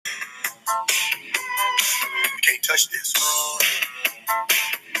You can't touch this. You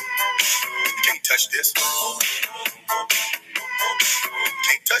can't touch this. You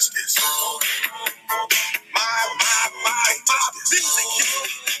can't touch this. My music hit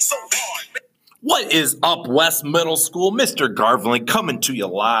me so hard. What is up, West Middle School? Mr. Garveling coming to you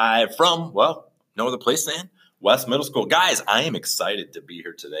live from, well, no other place than West Middle School. Guys, I am excited to be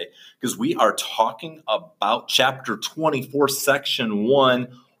here today because we are talking about Chapter 24, Section 1,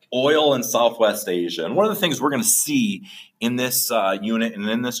 Oil in Southwest Asia. And one of the things we're going to see in this unit and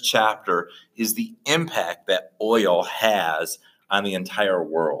in this chapter is the impact that oil has on the entire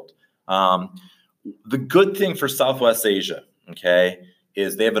world. The good thing for Southwest Asia, okay,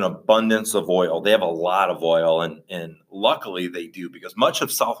 is they have an abundance of oil. They have a lot of oil, and luckily they do, because much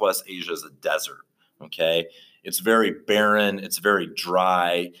of Southwest Asia is a desert, okay? It's very barren, it's very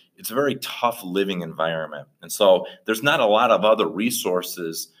dry, it's a very tough living environment. And so there's not a lot of other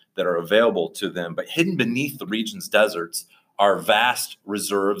resources that are available to them, but hidden beneath the region's deserts are vast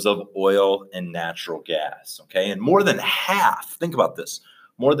reserves of oil and natural gas, okay? And more than half, think about this,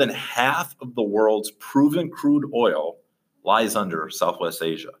 more than half of the world's proven crude oil lies under Southwest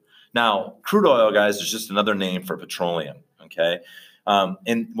Asia. Now, crude oil, guys, is just another name for petroleum, okay?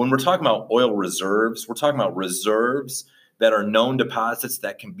 And when we're talking about oil reserves, we're talking about reserves that are known deposits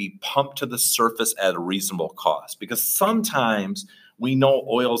that can be pumped to the surface at a reasonable cost. Because sometimes we know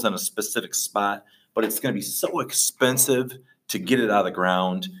oil's in a specific spot, but it's going to be so expensive to get it out of the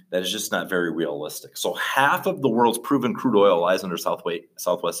ground that is just not very realistic. So half of the world's proven crude oil lies under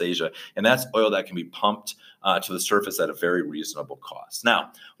Southwest Asia, and that's oil that can be pumped to the surface at a very reasonable cost.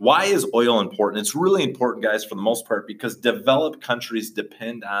 Now, why is oil important? It's really important, guys, for the most part, because developed countries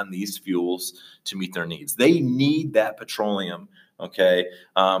depend on these fuels to meet their needs. They need that petroleum, okay,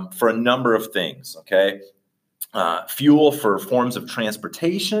 for a number of things, okay? Fuel for forms of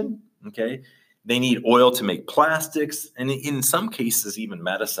transportation, okay? They need oil to make plastics, and in some cases, even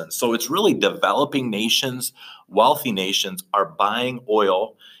medicine. So it's really developing nations, wealthy nations are buying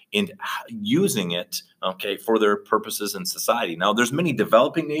oil and using it, okay, for their purposes in society. Now, there's many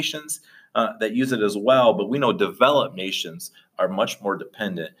developing nations that use it as well, but we know developed nations are much more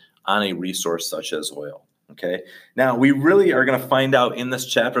dependent on a resource such as oil. Okay. Now, we really are going to find out in this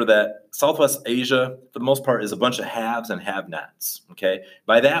chapter that Southwest Asia, for the most part, is a bunch of haves and have-nots. Okay.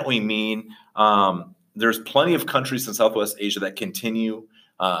 By that, we mean there's plenty of countries in Southwest Asia that continue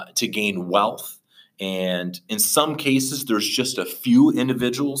to gain wealth. And in some cases, there's just a few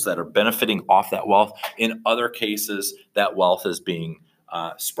individuals that are benefiting off that wealth. In other cases, that wealth is being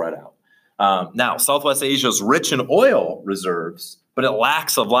spread out. Now, Southwest Asia is rich in oil reserves, but it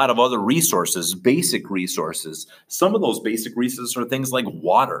lacks a lot of other resources, basic resources. Some of those basic resources are things like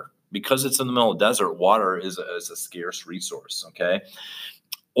water. Because it's in the middle of the desert, water is a scarce resource, okay?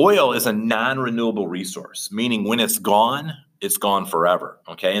 Oil is a non-renewable resource, meaning when it's gone forever,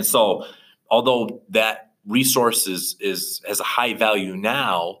 okay? And so although that resource has a high value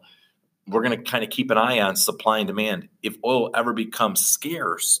now, we're going to kind of keep an eye on supply and demand. If oil ever becomes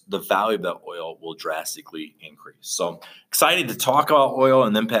scarce, the value of that oil will drastically increase. So excited to talk about oil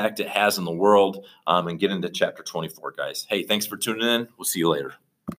and the impact it has in the world and get into chapter 24, guys. Hey, thanks for tuning in. We'll see you later.